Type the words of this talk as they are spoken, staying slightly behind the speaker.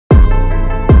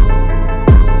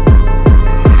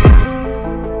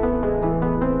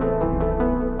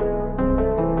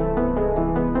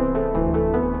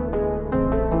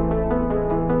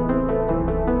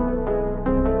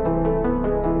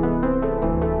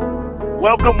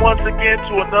Welcome once again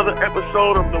to another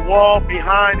episode of The Wall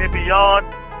Behind and Beyond.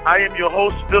 I am your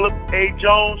host, Philip A.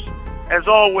 Jones. As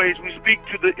always, we speak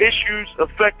to the issues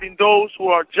affecting those who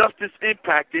are justice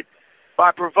impacted by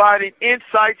providing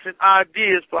insights and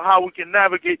ideas for how we can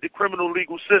navigate the criminal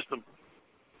legal system.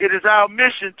 It is our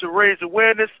mission to raise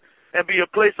awareness and be a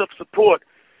place of support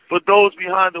for those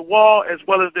behind the wall as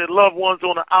well as their loved ones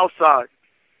on the outside.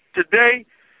 Today,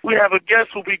 we have a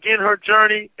guest who began her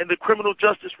journey in the criminal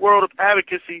justice world of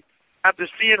advocacy after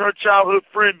seeing her childhood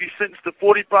friend be sentenced to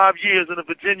 45 years in a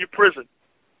Virginia prison.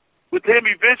 With him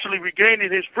eventually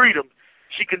regaining his freedom,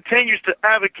 she continues to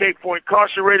advocate for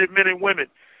incarcerated men and women.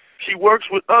 She works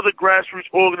with other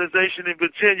grassroots organizations in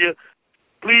Virginia.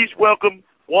 Please welcome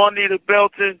Juanita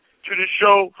Belton to the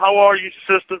show. How are you,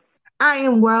 sister? I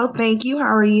am well, thank you.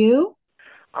 How are you?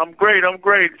 I'm great.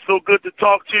 It's so good to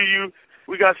talk to you.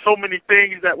 We got so many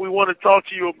things that we want to talk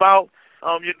to you about.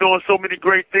 You're doing so many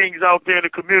great things out there in the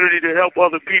community to help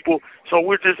other people. So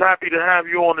we're just happy to have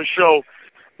you on the show.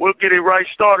 We'll get it right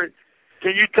started.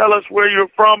 Can you tell us where you're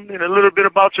from and a little bit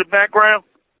about your background?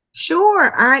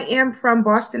 Sure. I am from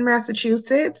Boston,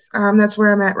 Massachusetts. That's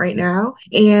where I'm at right now.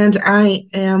 And I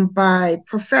am by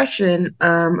profession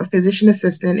a physician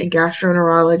assistant in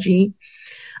gastroenterology.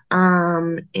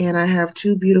 And I have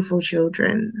two beautiful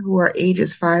children who are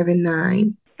ages 5 and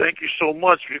 9. Thank you so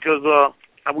much because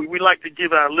we like to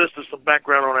give our listeners some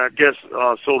background on our guests,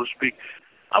 so to speak.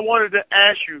 I wanted to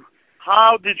ask you,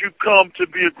 how did you come to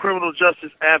be a criminal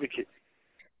justice advocate?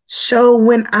 So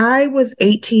when I was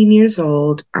 18 years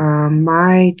old,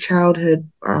 my childhood,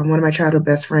 one of my childhood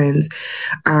best friends,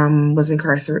 was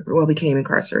became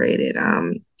incarcerated,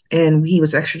 and he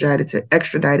was extradited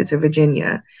to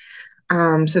Virginia.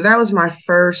 So that was my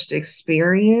first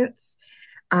experience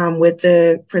with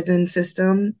the prison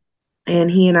system.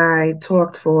 And he and I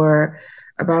talked for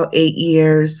about 8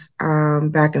 years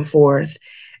back and forth.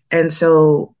 And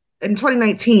so in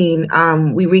 2019,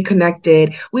 we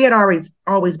reconnected. We had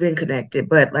always been connected,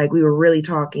 but like we were really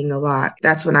talking a lot.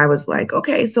 That's when I was like,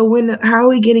 okay, so how are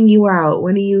we getting you out?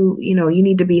 When do you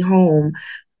need to be home?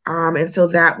 And so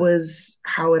that was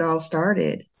how it all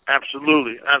started.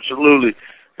 Absolutely.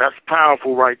 That's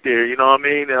powerful right there. You know what I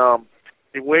mean?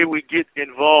 The way we get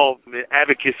involved in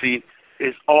advocacy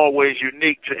is always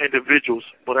unique to individuals,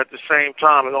 but at the same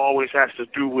time, it always has to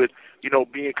do with,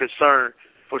 being concerned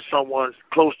for someone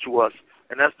close to us.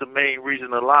 And that's the main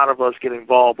reason a lot of us get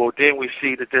involved. But then we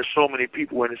see that there's so many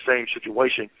people in the same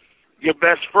situation. Your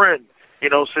best friend,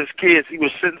 since kids, he was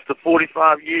sentenced to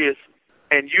 45 years,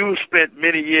 and you spent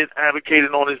many years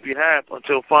advocating on his behalf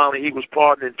until finally he was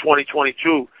pardoned in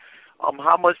 2022.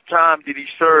 How much time did he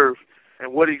serve,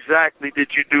 and what exactly did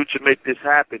you do to make this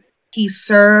happen? He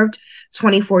served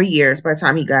 24 years by the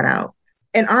time he got out.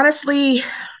 And honestly,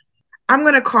 I'm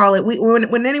going to call it,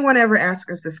 when anyone ever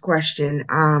asks us this question,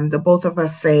 the both of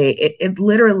us say it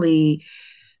literally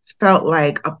felt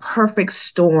like a perfect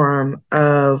storm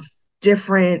of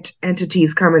different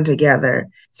entities coming together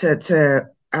to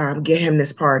get him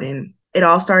this pardon. It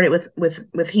all started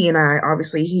with he and I,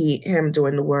 obviously him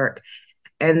doing the work.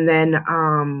 And then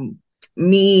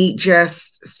me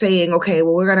just saying, okay,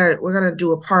 well, we're gonna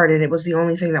do a pardon. It was the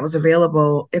only thing that was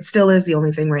available. It still is the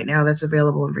only thing right now that's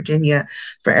available in Virginia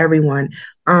for everyone.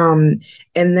 And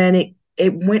then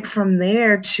it went from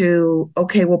there to,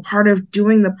 okay, well, part of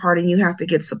doing the pardon, you have to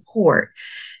get support.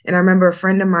 And I remember a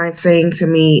friend of mine saying to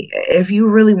me, if you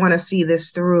really want to see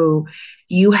this through,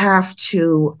 you have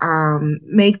to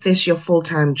make this your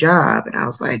full-time job. And I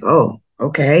was like, oh,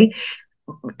 okay.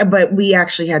 But we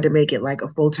actually had to make it like a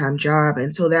full-time job.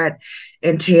 And so that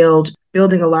entailed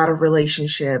building a lot of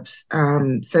relationships,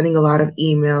 sending a lot of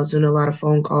emails, doing a lot of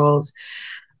phone calls.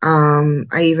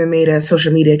 I even made a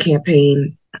social media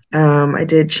campaign. I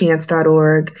did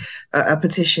chance.org, a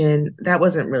petition. That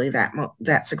wasn't really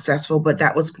that successful, but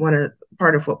that was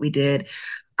part of what we did.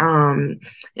 And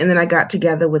then I got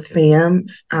together with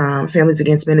Families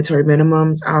Against Mandatory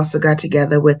Minimums. I also got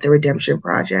together with the Redemption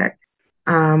Project,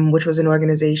 which was an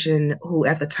organization who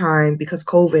at the time, because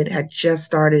COVID had just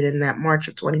started in that March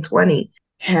of 2020,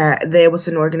 there was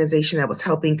an organization that was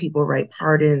helping people write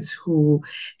pardons who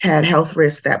had health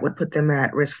risks that would put them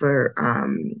at risk for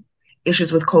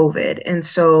issues with COVID. And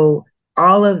so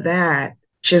all of that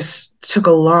just took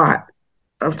a lot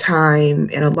of time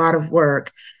and a lot of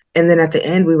work. And then at the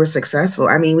end, we were successful.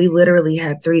 I mean, we literally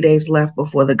had 3 days left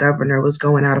before the governor was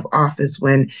going out of office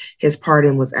when his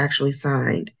pardon was actually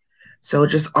signed. So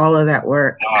just all of that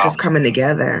work just coming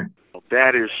together.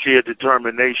 That is sheer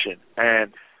determination.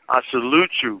 And I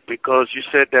salute you because you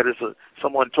said that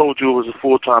someone told you it was a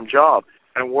full-time job.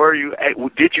 And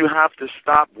did you have to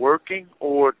stop working,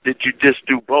 or did you just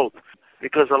do both?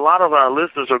 Because a lot of our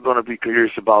listeners are going to be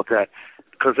curious about that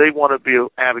because they want to be an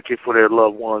advocate for their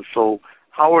loved ones. So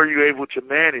how are you able to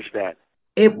manage that?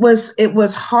 It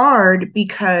was hard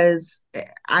because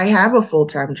I have a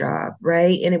full-time job,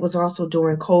 right? And it was also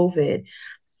during COVID.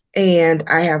 And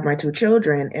I have my two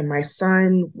children, and my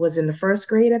son was in the first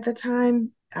grade at the time.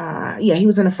 Yeah, he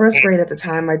was in the first grade at the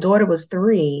time. My daughter was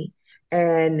 3,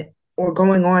 and or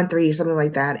going on 3, something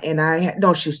like that. And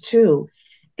no, she was 2,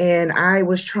 and I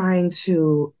was trying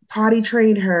to potty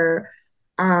train her.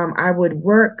 I would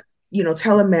work,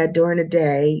 telemed during the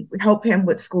day, help him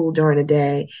with school during the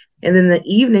day. And then the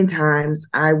evening times,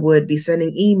 I would be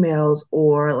sending emails,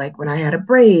 or like when I had a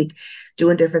break,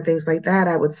 doing different things like that.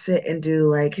 I would sit and do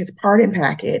like his pardon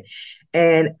packet.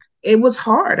 And it was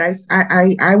hard.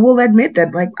 I will admit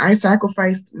that, like, I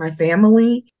sacrificed my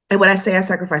family. And when I say I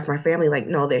sacrificed my family, like,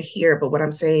 no, they're here. But what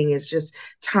I'm saying is just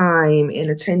time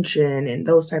and attention and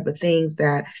those type of things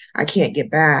that I can't get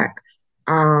back.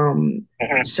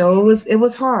 So it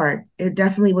was hard. It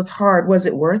definitely was hard. Was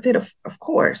it worth it? Of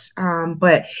course.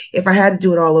 But if I had to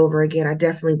do it all over again, I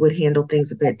definitely would handle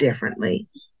things a bit differently.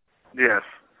 Yes,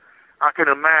 I can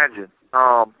imagine.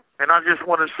 And I just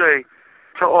want to say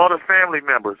to all the family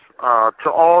members, to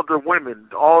all the women,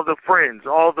 all the friends,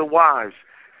 all the wives,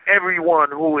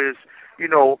 everyone who is,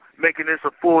 making this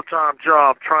a full-time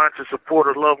job, trying to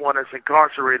support a loved one that's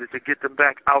incarcerated to get them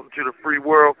back out into the free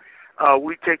world.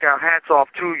 We take our hats off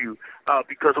to you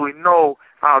because we know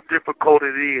how difficult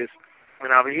it is.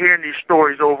 And I'm hearing these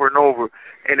stories over and over,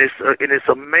 and it's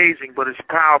amazing, but it's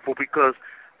powerful because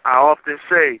I often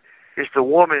say it's the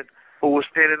woman who was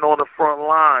standing on the front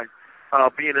line,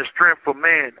 being a strength for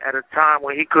man at a time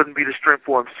when he couldn't be the strength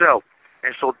for himself.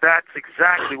 And so that's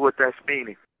exactly what that's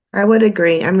meaning. I would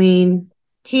agree. I mean,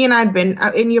 he and I'd been,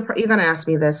 and you're going to ask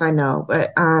me this, I know,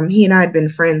 but he and I had been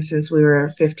friends since we were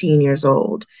 15 years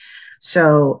old.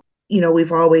 So,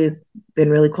 we've always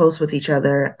been really close with each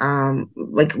other.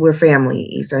 Like we're family,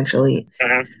 essentially.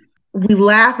 We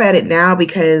laugh at it now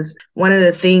because one of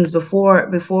the things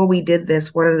before we did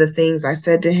this, one of the things I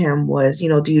said to him was,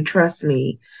 do you trust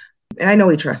me? And I know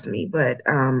he trusts me, but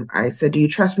I said, do you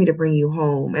trust me to bring you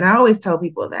home? And I always tell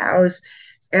people that.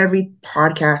 Every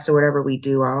podcast or whatever we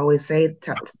do, I always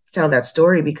tell that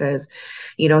story because,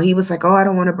 he was like, oh, I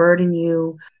don't want to burden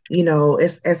you.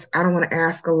 It's I don't want to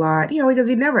ask a lot, because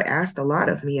he never asked a lot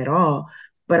of me at all.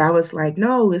 But I was like,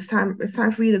 no, it's time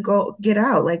for you to go get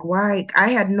out. Like, why? I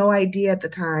had no idea at the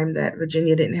time that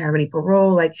Virginia didn't have any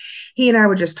parole. Like, he and I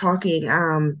were just talking.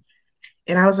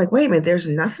 And I was like, wait a minute, there's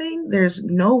nothing, there's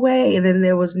no way. And then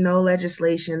there was no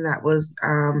legislation that was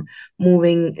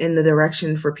moving in the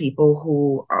direction for people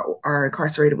who are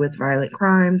incarcerated with violent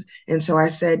crimes. And so I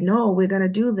said, no, we're going to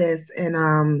do this. And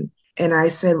I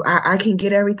said, I can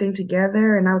get everything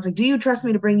together. And I was like, do you trust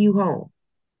me to bring you home?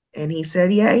 And he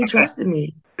said, yeah, he trusted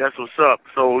me. That's what's up.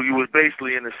 So you was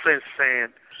basically, in a sense, saying,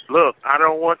 look, I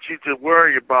don't want you to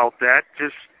worry about that.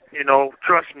 Just,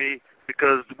 trust me,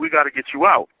 because we got to get you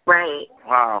out. Right.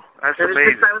 Wow, that's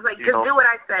amazing. I was like, just do what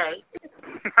I say.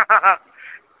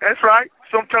 That's right.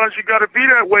 Sometimes you got to be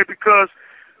that way because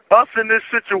us in this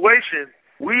situation,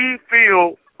 we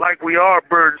feel like we are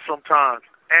burdened sometimes.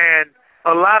 And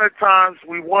a lot of times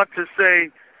we want to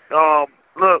say,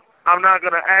 look, I'm not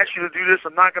going to ask you to do this.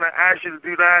 I'm not going to ask you to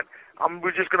do that.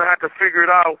 We're just going to have to figure it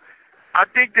out. I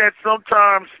think that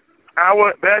sometimes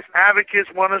our best advocates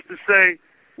want us to say,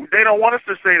 they don't want us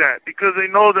to say that because they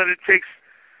know that it takes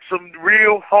some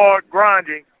real hard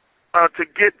grinding to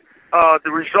get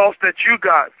the results that you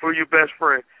got for your best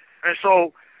friend. And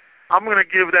so I'm going to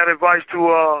give that advice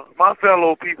to my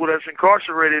fellow people that's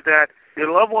incarcerated, that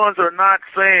your loved ones are not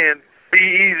saying, be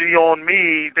easy on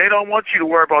me. They don't want you to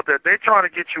worry about that. They're trying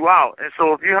to get you out. And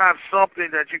so if you have something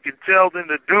that you can tell them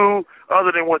to do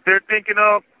other than what they're thinking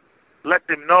of, let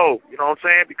them know. You know what I'm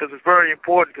saying? Because it's very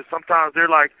important, because sometimes they're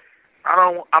like,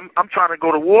 I'm trying to go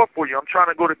to war for you. I'm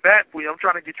trying to go to bat for you. I'm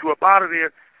trying to get you up out of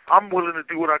there. I'm willing to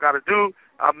do what I got to do.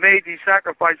 I made these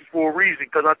sacrifices for a reason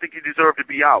because I think you deserve to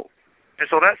be out. And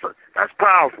so that's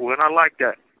powerful, and I like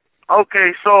that.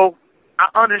 Okay, so I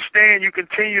understand you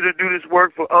continue to do this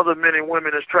work for other men and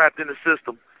women that's trapped in the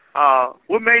system.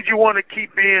 What made you want to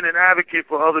keep being an advocate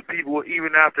for other people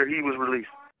even after he was released?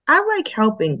 I like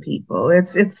helping people.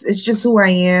 It's just who I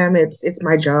am. It's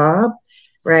my job.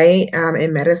 Right.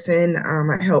 In medicine,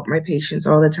 I help my patients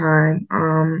all the time.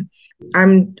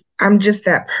 I'm just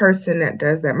that person that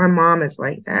does that. My mom is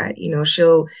like that.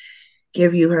 She'll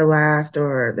give you her last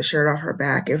or the shirt off her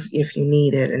back if you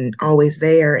need it, and always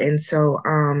there. And so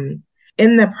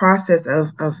in the process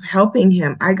of helping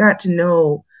him, I got to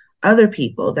know other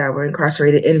people that were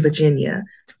incarcerated in Virginia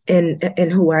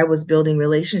and who I was building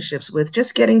relationships with,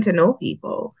 just getting to know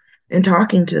people and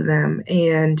talking to them.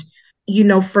 And,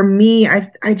 for me,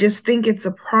 I just think it's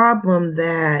a problem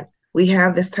that we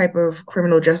have this type of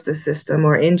criminal justice system,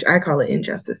 I call it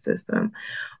injustice system,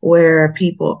 where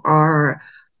people are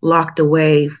locked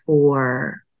away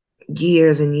for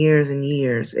years and years and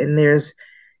years, and there's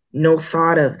no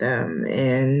thought of them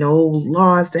and no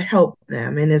laws to help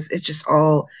them, and it's just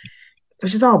all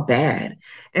bad.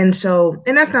 And so,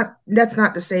 and that's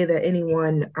not to say that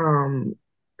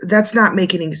that's not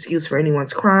making an excuse for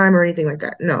anyone's crime or anything like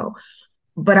that. No,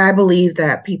 but I believe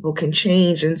that people can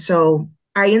change. And so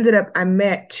I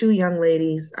met two young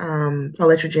ladies,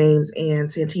 Pauletta James and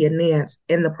Santia Nance,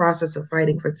 in the process of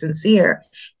fighting for Sincere,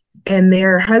 and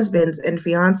their husbands and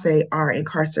fiance are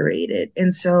incarcerated.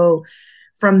 And so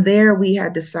from there, we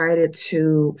had decided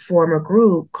to form a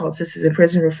group called Sistas in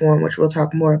Prison Reform, which we'll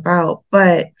talk more about.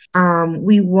 But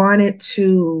we wanted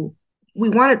to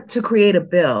create a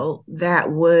bill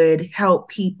that would help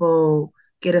people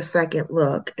get a second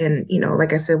look. And,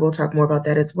 like I said, we'll talk more about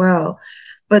that as well.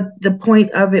 But the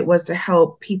point of it was to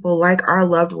help people like our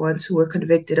loved ones who were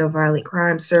convicted of violent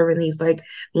crimes serving these like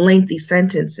lengthy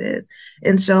sentences.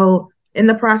 And so in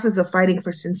the process of fighting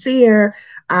for Sincere,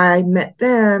 I met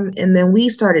them, and then we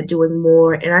started doing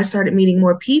more, and I started meeting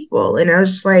more people. And I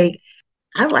was just like,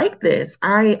 I like this.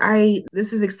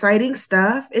 This is exciting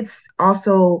stuff. It's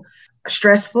also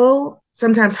stressful,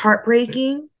 sometimes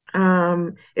heartbreaking,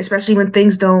 especially when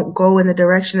things don't go in the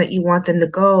direction that you want them to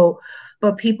go,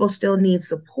 but people still need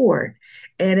support.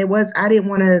 And I didn't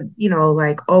want to,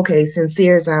 like, okay,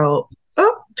 Sincere's out.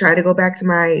 Oh, try to go back to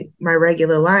my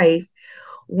regular life,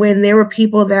 when there were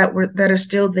people that are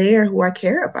still there who I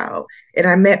care about. And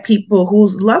I met people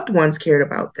whose loved ones cared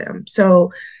about them.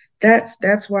 So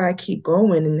that's why I keep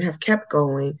going and have kept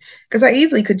going, because I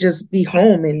easily could just be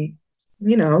home and,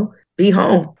 be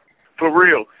home. For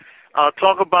real.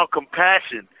 Talk about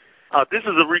compassion. This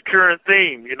is a recurring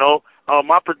theme,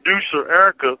 My producer,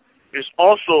 Erica, is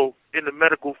also in the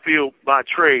medical field by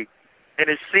trade. And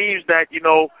it seems that,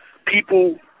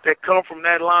 people that come from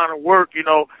that line of work,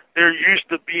 they're used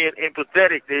to being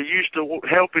empathetic. They're used to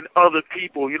helping other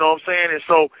people, you know what I'm saying? And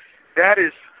so that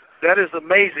is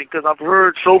amazing, because I've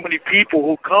heard so many people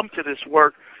who come to this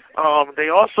work, they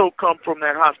also come from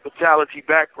that hospitality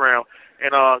background.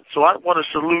 And so I want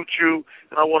to salute you,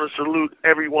 and I want to salute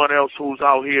everyone else who's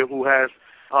out here who has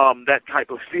that type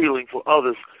of feeling for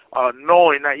others,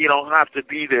 knowing that you don't have to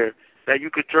be there, that you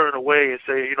could turn away and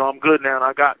say, I'm good now,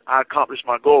 and I accomplished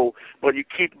my goal. But you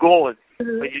keep going,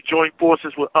 and you join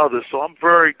forces with others. So I'm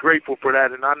very grateful for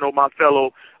that, and I know my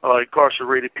fellow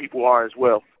incarcerated people are as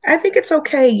well. I think it's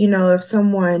okay, if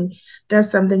someone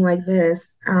does something like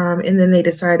this, and then they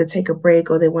decide to take a break,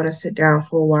 or they want to sit down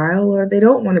for a while, or they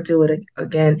don't want to do it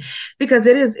again, because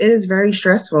it is very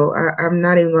stressful. I'm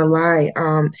not even gonna lie.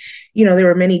 There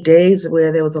were many days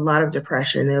where there was a lot of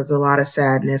depression, there was a lot of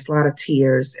sadness, a lot of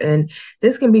tears, and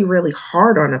this can be really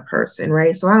hard on a person,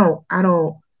 right? So I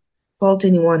don't fault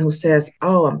anyone who says,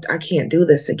 "Oh, I can't do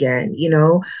this again,"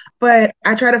 But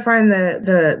I try to find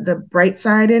the bright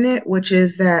side in it, which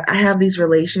is that I have these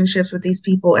relationships with these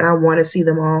people, and I want to see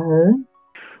them all home.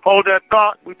 Hold that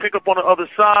thought. We pick up on the other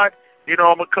side. I'm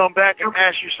gonna come back and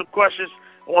ask you some questions.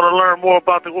 I want to learn more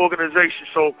about the organization,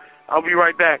 so I'll be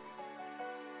right back.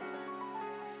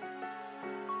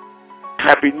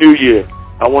 Happy New Year.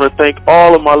 I want to thank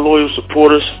all of my loyal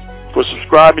supporters for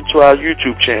subscribing to our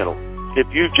YouTube channel. If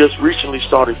you just recently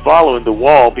started following The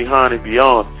Wall Behind and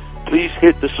Beyond, please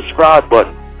hit the subscribe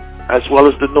button, as well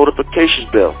as the notification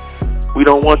bell. We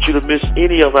don't want you to miss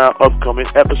any of our upcoming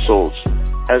episodes,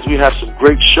 as we have some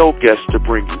great show guests to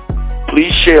bring you.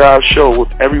 Please share our show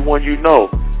with everyone you know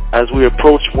as we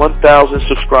approach 1,000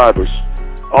 subscribers.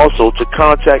 Also, to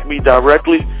contact me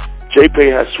directly,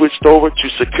 JPay has switched over to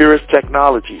Securus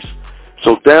Technologies.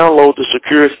 So download the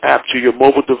Securus app to your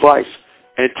mobile device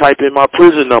and type in my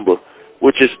prison number,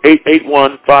 which is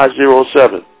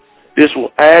 881507. This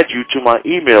will add you to my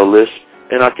email list,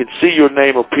 and I can see your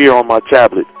name appear on my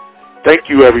tablet. Thank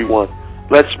you, everyone.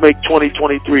 Let's make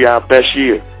 2023 our best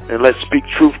year, and let's speak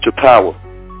truth to power.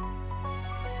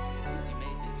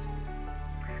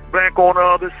 Back on the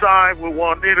other side with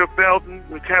Juanita Belton.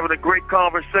 We're having a great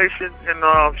conversation,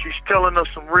 and she's telling us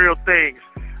some real things.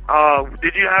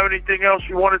 Did you have anything else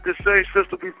you wanted to say,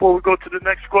 sister, before we go to the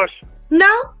next question?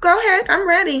 No, go ahead. I'm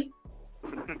ready.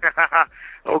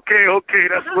 Okay,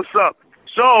 that's what's up.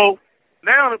 So,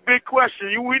 now the big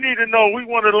question, we need to know, we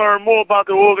want to learn more about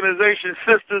the organization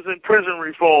Sistas in Prison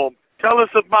Reform. Tell us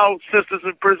about Sisters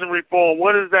in Prison Reform.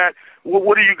 What is that?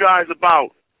 What are you guys about?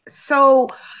 So,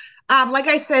 like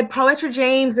I said, Pauletta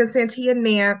James and Santia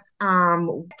Nance,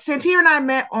 Santia and I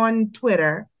met on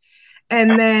Twitter.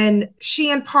 And then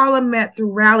she and Paula met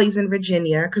through rallies in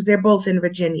Virginia because they're both in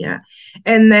Virginia.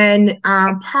 And then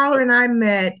Paula and I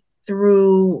met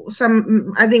through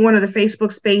I think one of the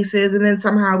Facebook spaces. And then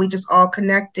somehow we just all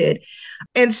connected.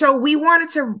 And so we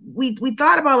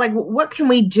thought about like, what can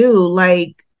we do?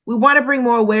 Like, we want to bring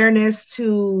more awareness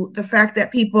to the fact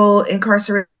that people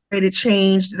incarcerated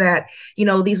changed, that,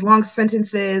 these long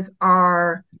sentences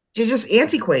are, they're just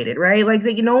antiquated, right? Like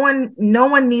that, no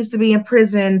one needs to be in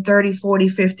prison 30, 40,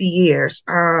 50 years.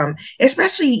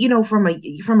 Especially, from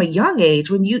a young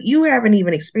age when you haven't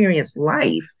even experienced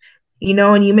life,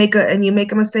 and you make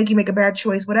a mistake, you make a bad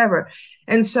choice, whatever.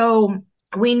 And so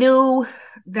we knew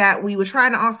that we were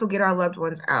trying to also get our loved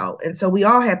ones out. And so we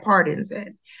all had pardons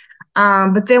in.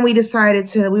 But then we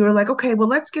were like, okay, well,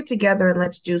 let's get together and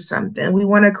let's do something. We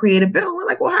want to create a bill. We're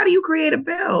like, well, how do you create a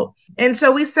bill? And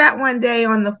so we sat one day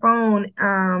on the phone,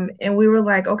 and we were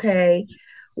like, okay,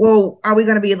 well, are we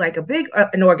going to be like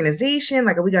an organization?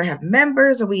 Like, are we going to have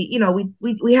members? Are we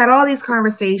had all these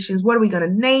conversations. What are we going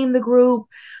to name the group?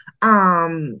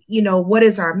 What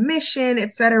is our mission,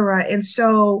 et cetera. And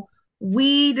so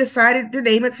we decided to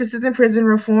name it Sisters in Prison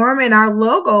Reform. And our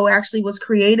logo actually was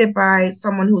created by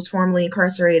someone who's formerly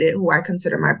incarcerated, who I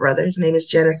consider my brother. His name is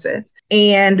Genesis.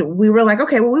 And we were like,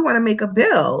 okay, well, we want to make a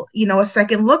bill, a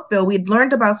Second Look bill. We'd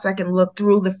learned about Second Look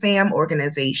through the FAM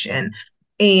organization.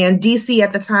 And DC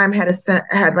at the time had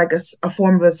a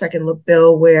form of a Second Look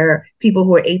bill where people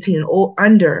who are 18 and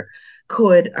under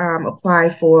could apply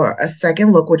for a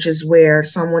second look, which is where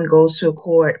someone goes to a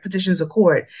court, petitions a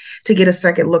court to get a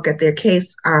second look at their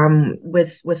case,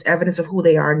 with evidence of who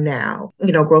they are now,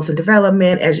 growth and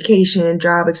development, education,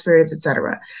 job experience,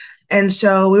 etc. And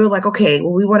so we were like, okay,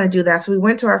 well, we want to do that. So we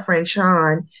went to our friend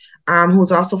Sean,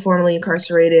 who's also formerly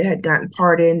incarcerated, had gotten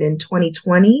pardoned in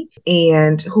 2020,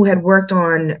 and who had worked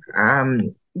on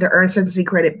the Earned Sentencing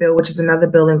Credit Bill, which is another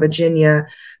bill in Virginia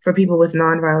for people with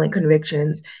nonviolent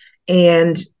convictions.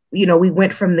 And, we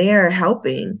went from there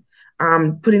helping,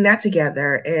 putting that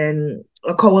together. And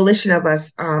a coalition of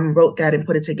us wrote that and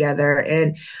put it together.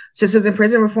 And Sisters in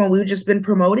Prison Reform, we've just been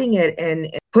promoting it and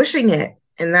pushing it.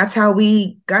 And that's how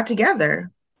we got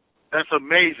together. That's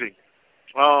amazing.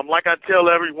 Like I tell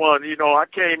everyone, I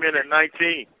came in at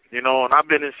 19, and I've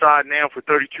been inside now for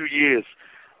 32 years.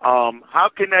 How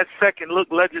can that second look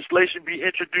legislation be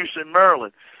introduced in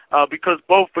Maryland? Because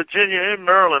both Virginia and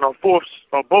Maryland are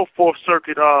both Fourth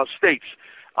Circuit states.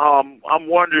 I'm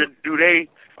wondering,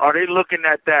 are they looking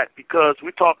at that? Because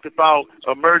we talked about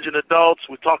emerging adults,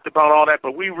 we talked about all that,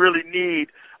 but we really need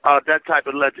that type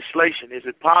of legislation. Is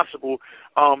it possible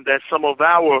that some of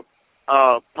our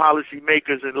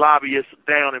policymakers and lobbyists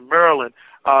down in Maryland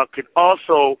can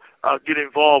also get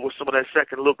involved with some of that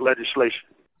second look legislation?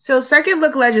 So second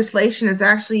look legislation is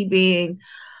actually being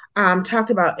talked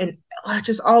about in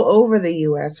just all over the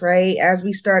U.S., right? As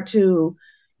we start to,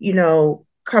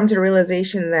 come to the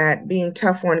realization that being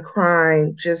tough on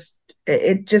crime just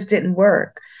didn't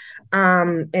work.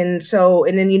 And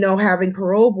then, having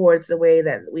parole boards the way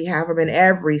that we have them in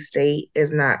every state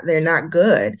they're not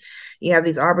good. You have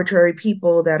these arbitrary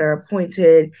people that are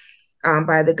appointed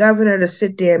by the governor to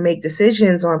sit there and make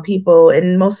decisions on people.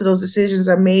 And most of those decisions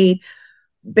are made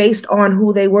based on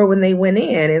who they were when they went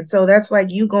in. And so that's like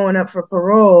you going up for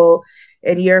parole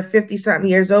and you're 50 something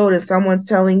years old and someone's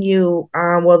telling you,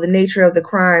 well, the nature of the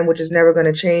crime, which is never going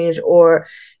to change, or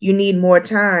you need more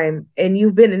time, and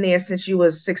you've been in there since you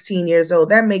was 16 years old.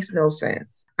 That makes no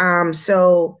sense.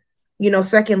 So,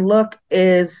 second look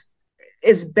is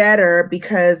better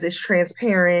because it's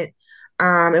transparent.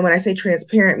 And when I say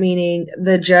transparent, meaning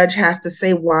the judge has to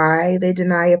say why they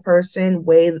deny a person,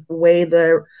 weigh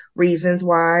the reasons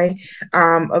why.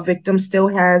 A victim still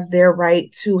has their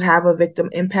right to have a victim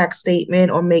impact statement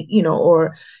or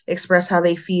or express how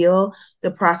they feel.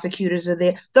 The prosecutors are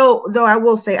there. Though I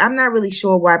will say, I'm not really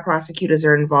sure why prosecutors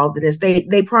are involved in this.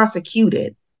 They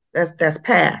prosecuted. That's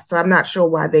passed. So I'm not sure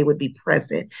why they would be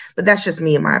present, but that's just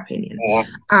me in my opinion.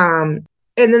 Yeah.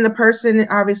 And then the person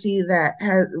obviously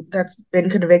that's been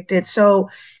convicted. So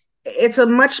it's a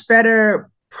much better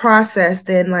process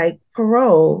than like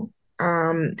parole.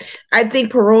 I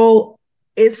think parole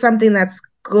is something that's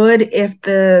good if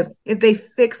they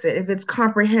fix it, if it's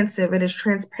comprehensive and it's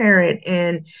transparent,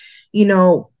 and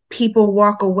people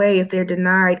walk away if they're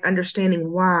denied understanding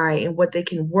why and what they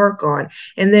can work on.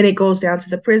 And then it goes down to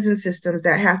the prison systems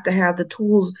that have to have the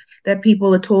tools that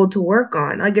people are told to work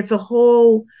on. Like it's a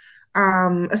whole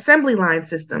assembly line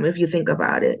system, if you think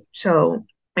about it. So,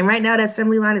 and right now that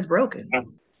assembly line is broken.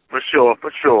 For sure,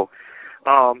 for sure.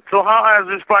 So how has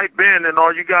this fight been, and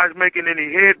are you guys making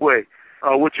any headway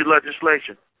with your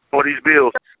legislation or these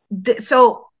bills?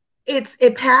 So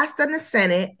it passed in the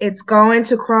Senate. It's going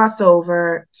to cross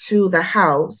over to the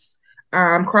House.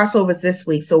 Crossovers this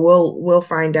week, so we'll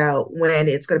find out when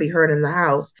it's going to be heard in the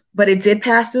House. But it did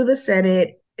pass through the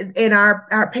Senate, and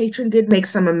our patron did make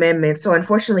some amendments. So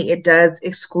unfortunately, it does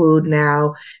exclude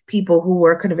now people who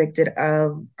were convicted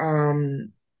of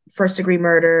first degree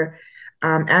murder,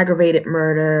 aggravated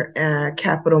murder,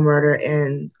 capital murder,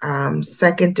 and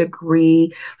second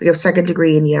degree. You have second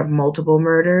degree and you have multiple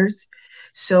murders.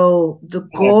 So the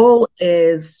goal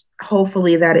is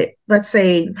hopefully that let's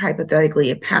say hypothetically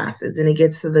it passes and it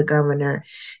gets to the governor,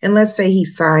 and let's say he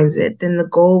signs it, then the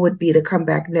goal would be to come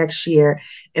back next year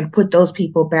and put those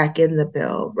people back in the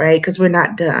bill, right? Because we're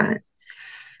not done.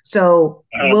 So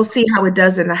we'll see how it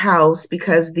does in the House,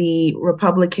 because the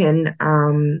Republican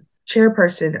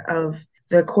chairperson of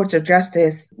the courts of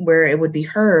justice, where it would be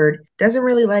heard, doesn't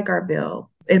really like our bill.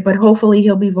 But hopefully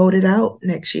he'll be voted out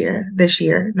this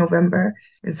year, November.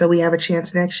 And so we have a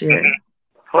chance next year.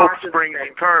 Hope springs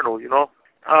eternal, you know.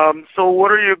 So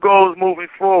what are your goals moving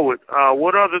forward?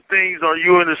 What other things are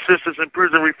you and the Sisters in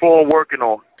Prison Reform working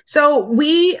on? So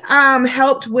we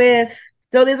helped with,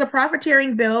 so there's a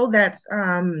profiteering bill that's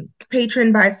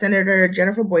patroned by Senator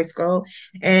Jennifer Boysko,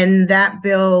 and that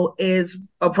bill is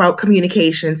about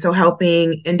communication. So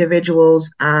helping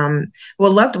individuals,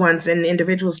 loved ones and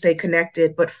individuals stay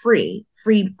connected, but free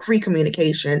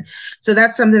communication. So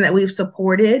that's something that we've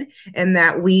supported, and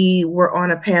that we were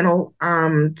on a panel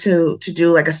to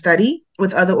do like a study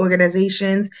with other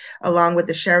organizations, along with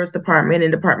the Sheriff's Department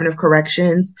and Department of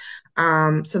Corrections.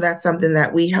 So that's something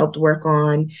that we helped work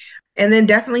on. And then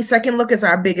definitely Second Look is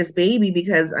our biggest baby,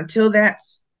 because until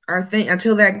that's our thing,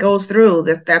 until that goes through,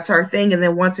 that's our thing. And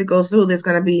then once it goes through, there's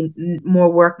going to be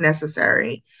more work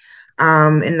necessary.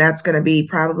 And that's going to be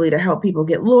probably to help people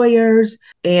get lawyers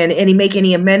and make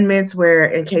any amendments where,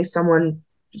 in case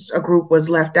a group was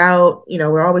left out,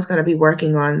 we're always going to be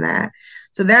working on that.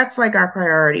 So that's like our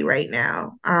priority right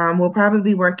now. We'll probably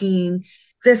be working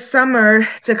this summer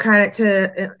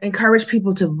to encourage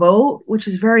people to vote, which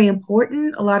is very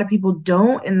important. A lot of people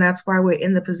don't, and that's why we're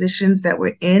in the positions that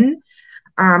we're in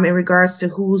regards to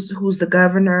who's the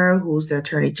governor, who's the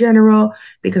attorney general,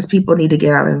 because people need to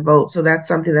get out and vote. So that's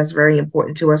something that's very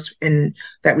important to us and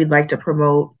that we'd like to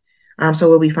promote. So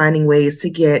we'll be finding ways to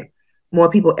get more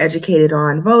people educated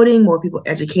on voting, more people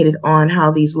educated on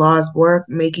how these laws work,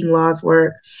 making laws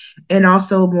work, and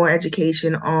also more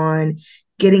education on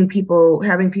having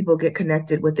people get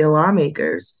connected with their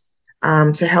lawmakers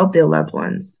to help their loved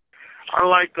ones. I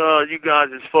like you guys'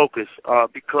 focus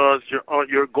because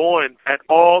you're going at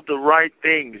all the right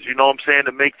things, you know what I'm saying,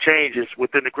 to make changes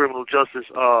within the criminal justice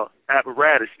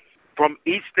apparatus. From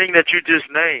each thing that you just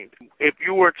named, if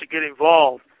you were to get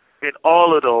involved in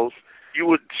all of those, you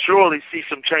would surely see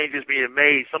some changes being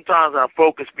made. Sometimes our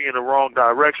focus be in the wrong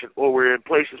direction, or we're in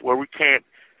places where we can't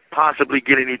possibly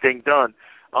get anything done.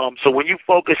 So when you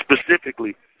focus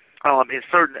specifically in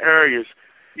certain areas,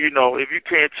 if you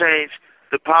can't change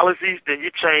the policies, then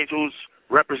you change who's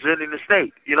representing the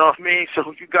state. You know what I mean?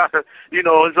 So you got to,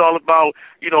 it's all about,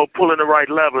 pulling the right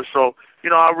lever. So,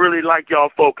 I really like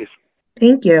y'all focus.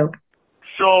 Thank you.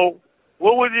 So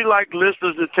what would you like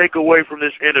listeners to take away from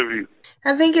this interview?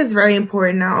 I think it's very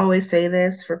important. I always say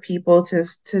this, for people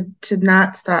to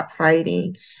not stop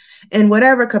fighting in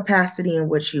whatever capacity in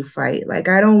which you fight. Like,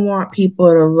 I don't want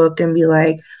people to look and be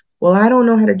like, well, I don't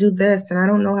know how to do this and I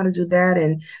don't know how to do that,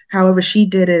 and however she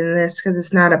did it in this, because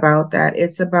it's not about that.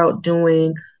 It's about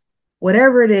doing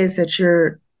whatever it is that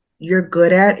you're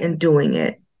good at and doing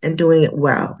it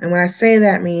well. And when I say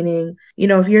that, meaning,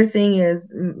 if your thing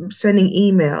is sending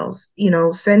emails,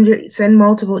 send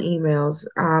multiple emails,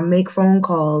 make phone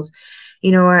calls.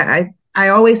 I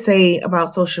always say about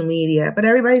social media, but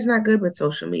everybody's not good with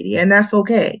social media, and that's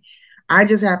okay. I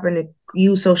just happen to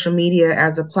use social media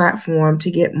as a platform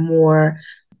to get more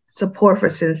support for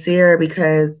Sincere,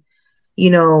 because,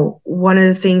 one of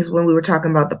the things when we were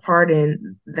talking about the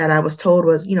pardon that I was told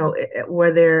was,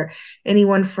 were there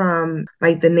anyone from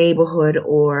like the neighborhood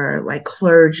or like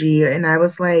clergy? And I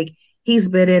was like, he's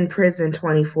been in prison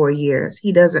 24 years.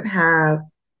 He doesn't have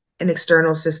an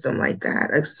external system like that,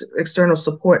 external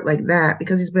support like that,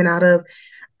 because he's been out of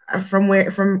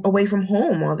away from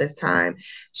home all this time.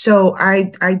 So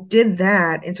I did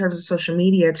that in terms of social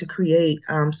media to create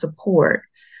support.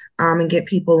 and get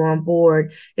people on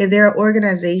board. If there are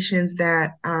organizations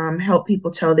that help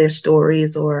people tell their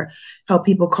stories or help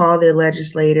people call their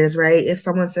legislators, right? If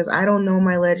someone says, I don't know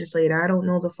my legislator, I don't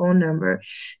know the phone number,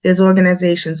 there's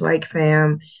organizations like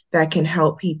FAM that can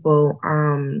help people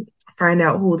find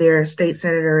out who their state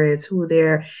senator is, who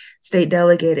their state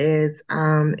delegate is,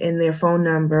 and their phone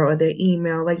number or their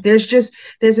email. Like there's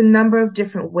a number of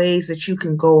different ways that you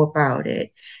can go about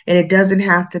it. And it doesn't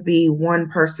have to be one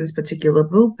person's particular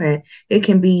blueprint. It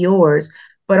can be yours.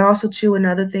 But also, too,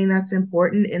 another thing that's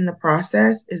important in the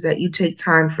process is that you take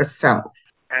time for self.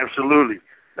 Absolutely.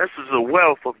 This is a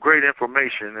wealth of great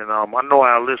information, and I know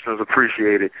our listeners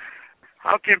appreciate it.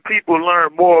 How can people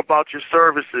learn more about your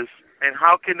services, and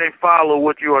how can they follow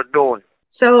what you are doing?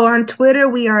 So on Twitter,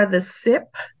 we are the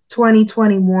SIP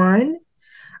 2021.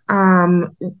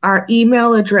 Our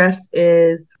email address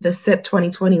is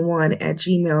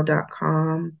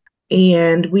thesip2021@gmail.com.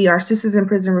 And we are Sistas in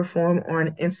Prison Reform on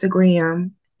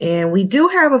Instagram. And we do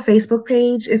have a Facebook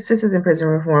page. It's Sistas in Prison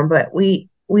Reform, but we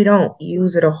don't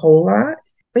use it a whole lot.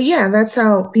 But yeah, that's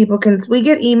how people we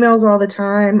get emails all the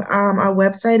time. Our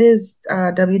website is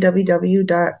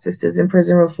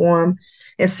www.sistasinprisonreform.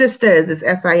 And Sistas is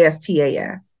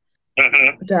SISTAS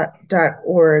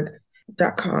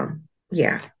 .org.com.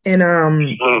 Yeah.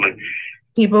 And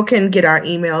people can get our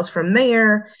emails from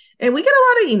there. And we get a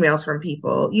lot of emails from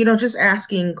people, just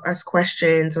asking us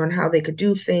questions on how they could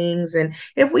do things. And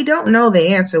if we don't know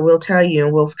the answer, we'll tell you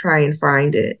and we'll try and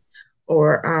find it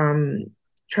or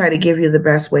try to give you the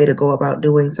best way to go about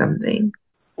doing something.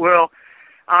 Well,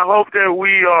 I hope that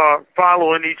we are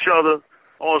following each other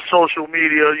on social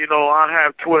media. I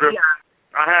have Twitter. Yeah.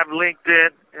 I have LinkedIn,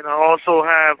 and I also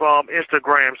have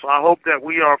Instagram. So I hope that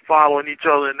we are following each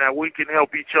other and that we can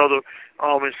help each other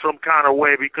in some kind of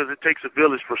way because it takes a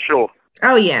village for sure.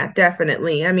 Oh, yeah,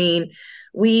 definitely. I mean,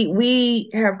 we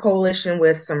have coalition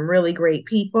with some really great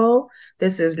people.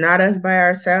 This is not us by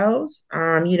ourselves.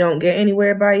 You don't get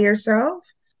anywhere by yourself.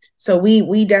 So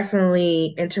we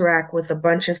definitely interact with a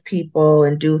bunch of people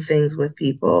and do things with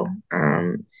people.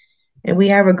 And we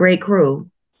have a great crew.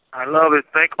 I love it.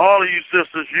 Thank all of you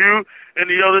sisters, you and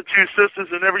the other two sisters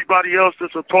and everybody else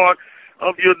that's a part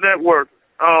of your network.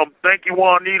 Thank you,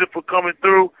 Juanita, for coming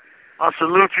through. I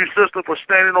salute you, sister, for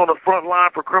standing on the front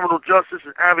line for criminal justice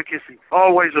and advocacy.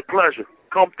 Always a pleasure.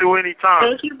 Come through anytime.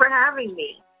 Thank you for having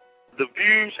me. The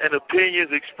views and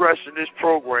opinions expressed in this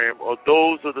program are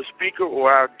those of the speaker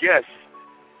or our guests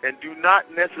and do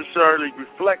not necessarily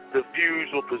reflect the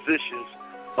views or positions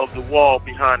of the Wall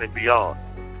Behind and Beyond.